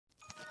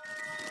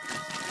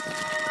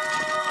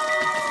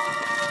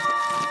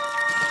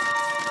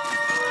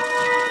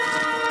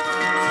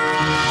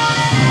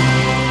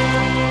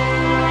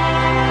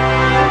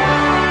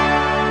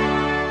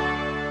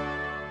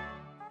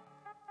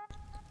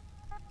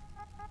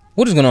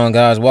What is going on,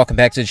 guys? Welcome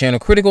back to the channel.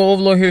 Critical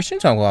Overlord here. Should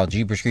talk about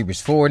Jeepers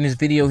Creepers 4 in this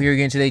video here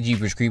again today.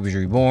 Jeepers Creepers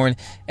Reborn,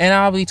 and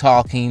I'll be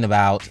talking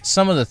about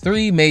some of the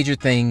three major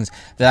things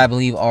that I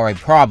believe are a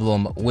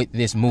problem with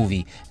this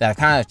movie that I've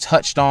kind of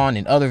touched on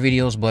in other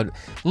videos, but a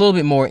little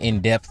bit more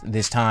in depth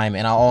this time.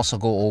 And I'll also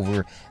go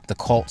over the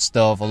cult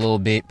stuff a little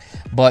bit.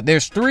 But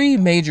there's three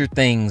major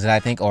things that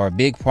I think are a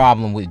big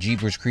problem with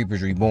Jeepers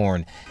Creepers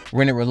Reborn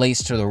when it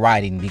relates to the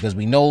writing, because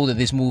we know that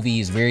this movie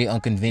is very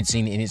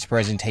unconvincing in its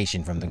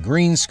presentation, from the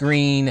green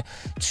screen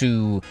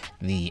to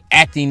the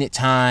acting at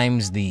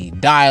times, the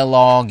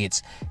dialogue.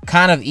 It's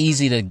kind of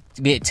easy to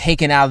get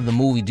taken out of the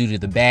movie due to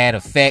the bad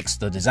effects,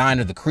 the design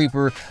of the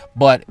creeper.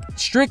 But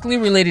strictly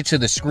related to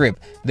the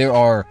script, there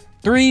are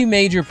three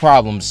major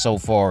problems so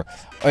far.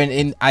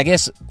 And I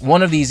guess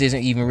one of these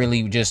isn't even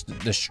really just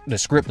the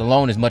script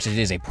alone as much as it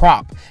is a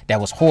prop that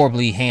was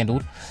horribly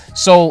handled.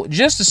 So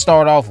just to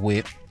start off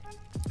with,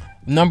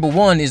 number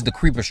one is the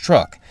creeper's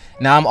truck.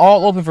 Now, I'm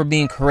all open for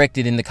being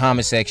corrected in the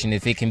comment section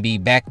if it can be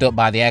backed up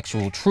by the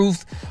actual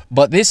truth,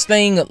 but this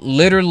thing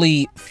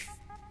literally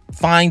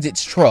finds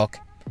its truck,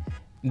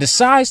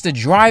 decides to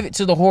drive it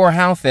to the Horror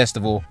Hound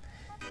Festival,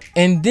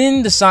 and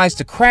then decides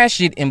to crash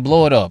it and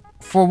blow it up.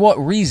 For what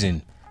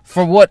reason?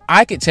 For what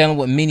I could tell and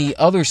what many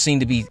others seem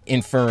to be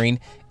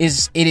inferring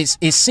is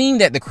it seemed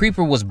that the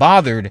creeper was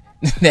bothered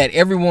that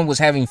everyone was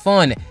having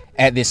fun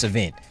at this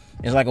event.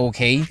 It's like,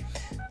 okay,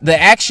 the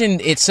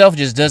action itself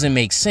just doesn't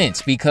make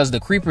sense, because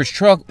the creeper's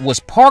truck was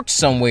parked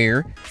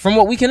somewhere, from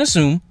what we can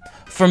assume,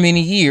 for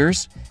many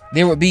years.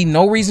 There would be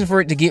no reason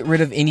for it to get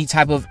rid of any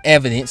type of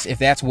evidence if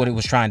that's what it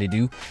was trying to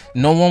do.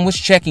 No one was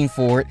checking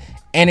for it.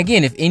 And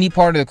again, if any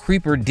part of the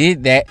creeper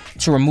did that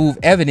to remove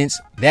evidence,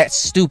 that's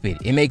stupid.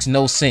 It makes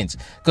no sense,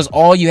 because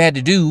all you had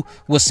to do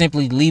was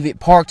simply leave it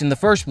parked in the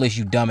first place,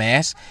 you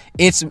dumbass.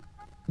 It's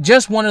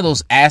just one of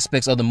those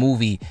aspects of the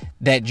movie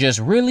that just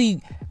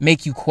really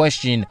make you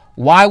question,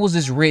 why was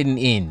this written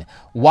in?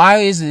 Why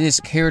is this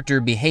character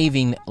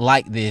behaving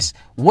like this?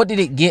 What did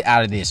it get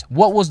out of this?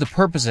 What was the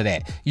purpose of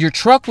that? Your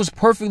truck was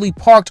perfectly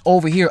parked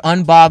over here,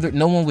 unbothered.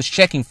 No one was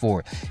checking for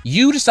it.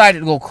 You decided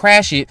to go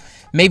crash it,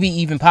 maybe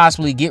even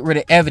possibly get rid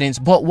of evidence,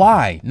 but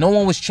why? No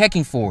one was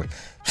checking for it.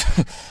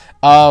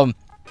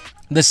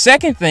 The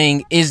second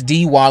thing is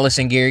Dee Wallace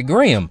and Gary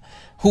Graham,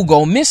 who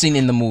go missing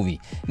in the movie.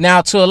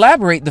 Now, to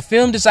elaborate, the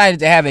film decided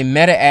to have a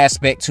meta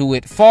aspect to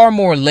it, far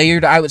more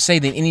layered, I would say,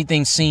 than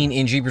anything seen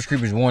in Jeepers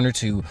Creepers 1 or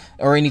 2,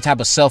 or any type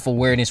of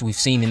self-awareness we've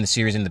seen in the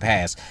series in the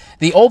past.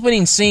 The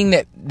opening scene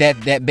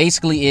that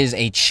basically is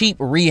a cheap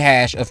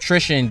rehash of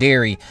Trisha and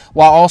Derry,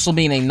 while also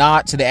being a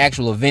nod to the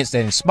actual events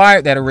that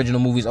inspired that original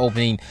movie's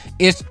opening,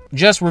 is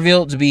just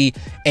revealed to be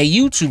a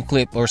YouTube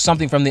clip or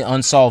something from the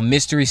Unsolved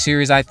Mystery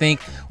series, I think,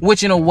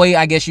 which in a way,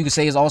 I guess you could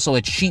say, is also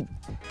a cheap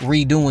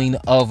redoing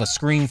of a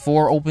Scream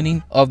 4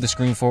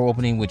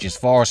 opening, which is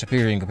far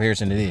superior in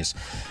comparison to this.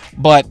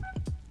 But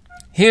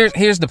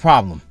here's the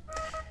problem.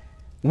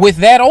 With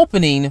that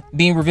opening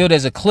being revealed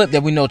as a clip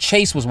that we know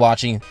Chase was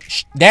watching,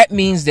 that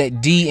means that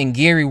Dee and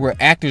Gary were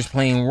actors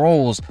playing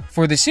roles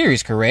for the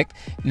series, correct?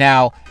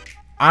 Now,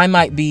 I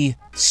might be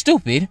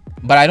stupid,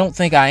 but I don't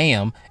think I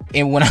am.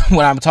 And when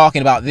I'm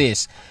talking about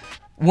this,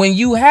 when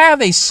you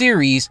have a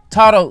series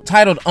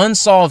titled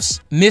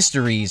Unsolved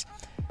Mysteries,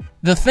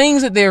 the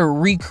things that they're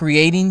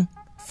recreating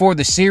for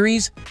the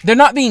series, they're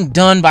not being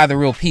done by the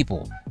real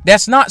people.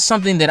 That's not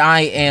something that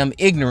I am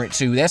ignorant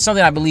to. That's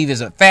something I believe is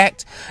a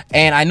fact,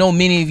 and I know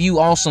many of you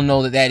also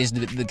know that that is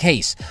the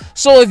case.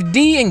 So if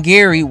Dee and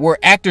Gary were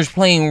actors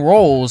playing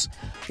roles,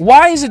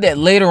 why is it that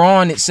later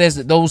on it says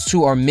that those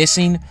two are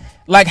missing?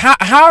 Like,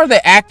 how are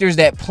the actors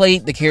that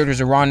played the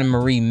characters of Ron and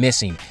Marie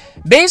missing?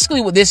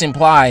 Basically, what this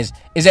implies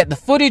is that the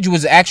footage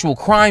was actual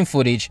crime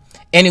footage,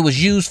 and it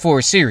was used for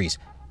a series.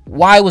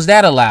 Why was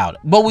that allowed?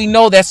 But we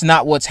know that's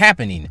not what's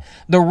happening.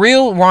 The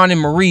real Ron and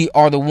Marie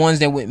are the ones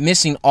that went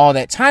missing all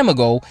that time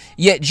ago,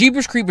 yet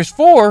Jeepers Creepers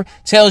 4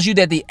 tells you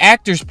that the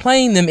actors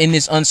playing them in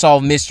this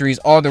Unsolved Mysteries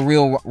are the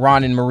real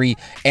Ron and Marie,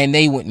 and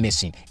they went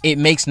missing. It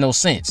makes no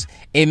sense.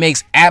 It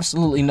makes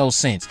absolutely no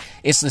sense.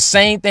 It's the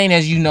same thing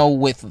as, you know,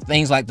 with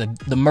things like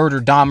the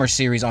Murder Dahmer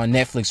series on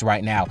Netflix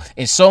right now,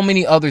 and so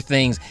many other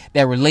things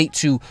that relate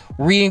to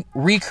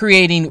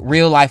recreating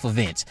real life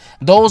events.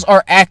 Those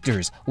are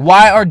actors.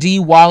 Why are Dee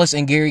Wallace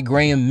and Gary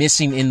Graham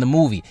missing in the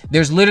movie?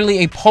 There's literally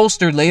a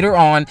poster later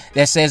on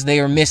that says they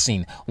are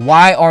missing.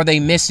 Why are they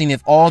missing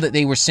if all that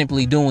they were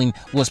simply doing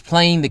was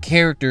playing the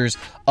characters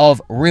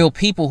of real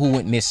people who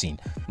went missing?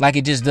 Like,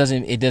 it just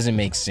doesn't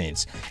make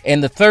sense.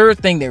 And the third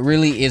thing that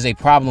really is a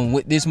problem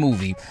with this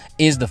movie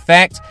is the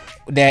fact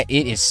that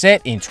it is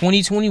set in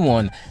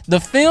 2021. The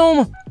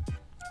film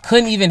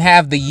couldn't even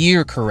have the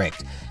year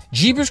correct.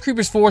 Jeepers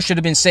Creepers 4 should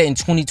have been set in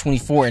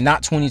 2024 and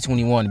not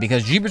 2021,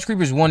 because Jeepers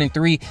Creepers 1 and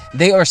 3,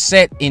 they are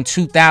set in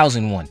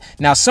 2001.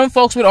 Now, some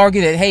folks would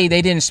argue that, hey,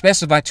 they didn't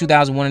specify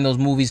 2001 in those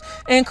movies,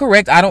 and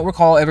correct, I don't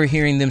recall ever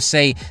hearing them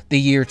say the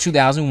year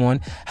 2001.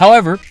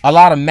 However, a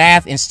lot of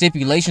math and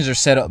stipulations are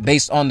set up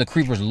based on the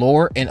Creepers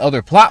lore and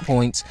other plot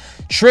points.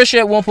 Trisha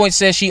at one point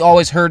says she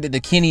always heard that the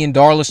Kenny and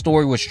Darla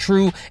story was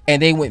true,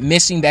 and they went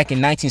missing back in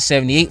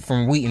 1978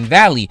 from Wheaton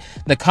Valley.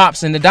 The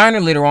cops in the diner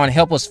later on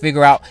help us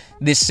figure out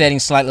this setting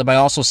slightly by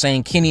also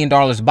saying Kenny and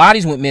Darla's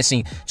bodies went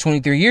missing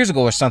 23 years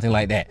ago or something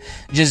like that.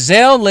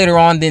 Giselle later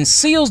on then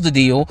seals the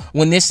deal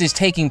when this is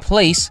taking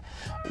place,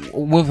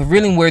 with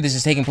revealing where this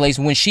is taking place,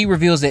 when she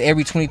reveals that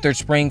every 23rd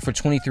spring for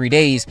 23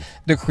 days,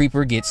 the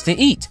Creeper gets to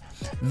eat.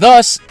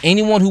 Thus,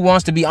 anyone who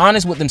wants to be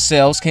honest with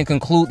themselves can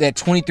conclude that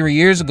 23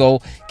 years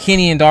ago,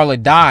 Kenny and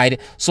Darla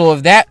died. So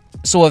if that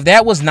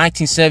was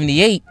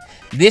 1978,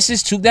 this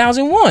is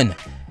 2001.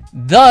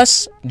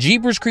 Thus,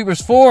 Jeepers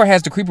Creepers 4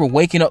 has the Creeper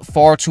waking up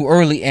far too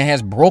early and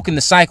has broken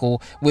the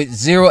cycle with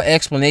zero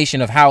explanation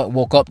of how it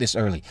woke up this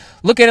early.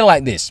 Look at it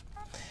like this.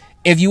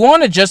 If you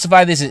want to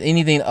justify this as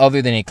anything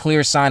other than a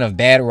clear sign of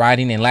bad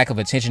writing and lack of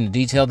attention to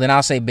detail, then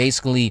I'll say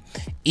basically,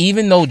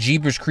 even though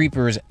Jeepers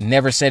Creepers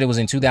never said it was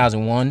in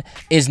 2001,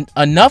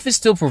 enough is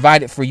still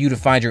provided for you to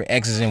find your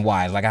X's and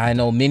Y's. Like I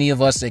know many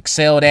of us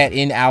excelled at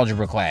in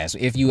algebra class,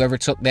 if you ever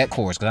took that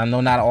course, because I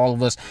know not all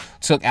of us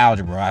took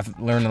algebra. I've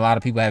learned a lot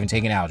of people haven't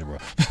taken algebra.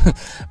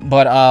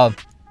 But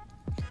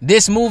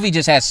this movie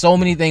just has so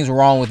many things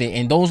wrong with it,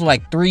 and those are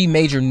like three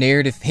major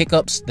narrative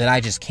hiccups that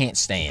I just can't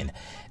stand.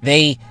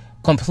 They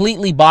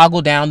completely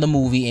boggle down the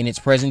movie in its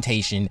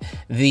presentation.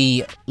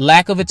 The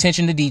lack of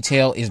attention to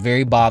detail is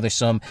very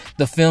bothersome.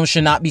 The film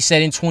should not be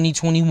set in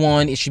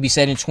 2021. It should be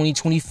set in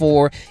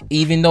 2024.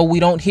 Even though we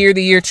don't hear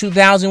the year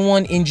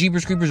 2001 in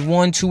Jeepers Creepers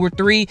 1, 2, or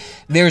 3,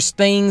 there's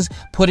things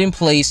put in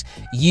place,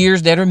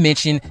 years that are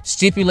mentioned,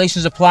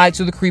 stipulations applied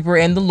to the Creeper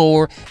and the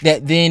lore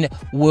that then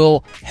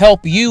will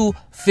help you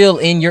fill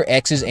in your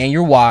X's and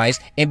your Y's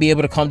and be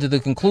able to come to the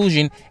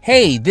conclusion,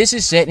 hey, this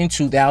is set in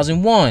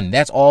 2001.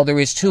 That's all there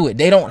is to it.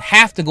 They don't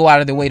have to go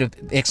out of their way to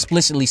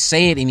explicitly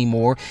say it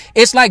anymore.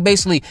 It's like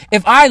basically,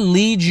 if I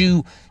lead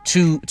you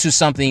to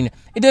something,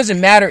 it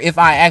doesn't matter if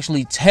I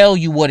actually tell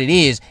you what it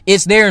is.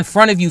 It's there in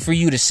front of you for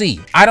you to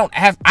see. I don't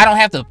have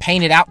to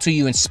paint it out to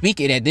you and speak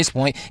it at this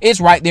point. It's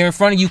right there in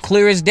front of you,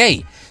 clear as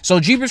day. So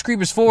Jeepers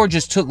Creepers 4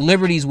 just took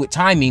liberties with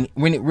timing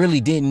when it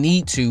really didn't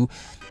need to.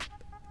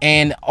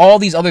 And all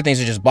these other things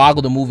that just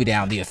boggle the movie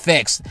down, the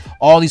effects,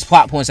 all these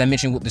plot points I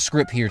mentioned with the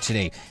script here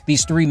today,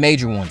 these three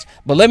major ones.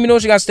 But let me know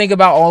what you guys think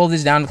about all of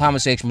this down in the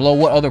comment section below.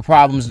 What other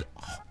problems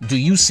do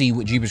you see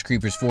with Jeepers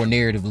Creepers 4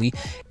 narratively?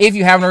 If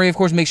you haven't already, of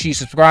course, make sure you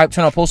subscribe,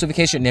 turn on post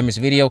notification, never miss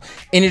a video.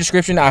 In the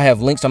description, I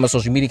have links to my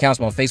social media accounts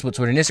on Facebook,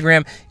 Twitter, and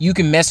Instagram. You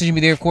can message me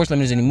there, of course. Let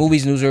me know if there's any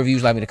movies, news, or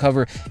reviews you'd like me to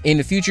cover in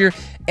the future.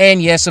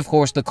 And yes, of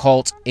course, the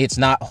cult, it's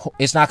not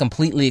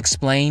completely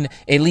explained.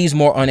 It leaves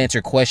more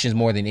unanswered questions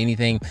more than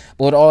anything.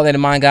 But with all that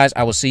in mind, guys,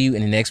 I will see you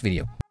in the next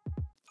video.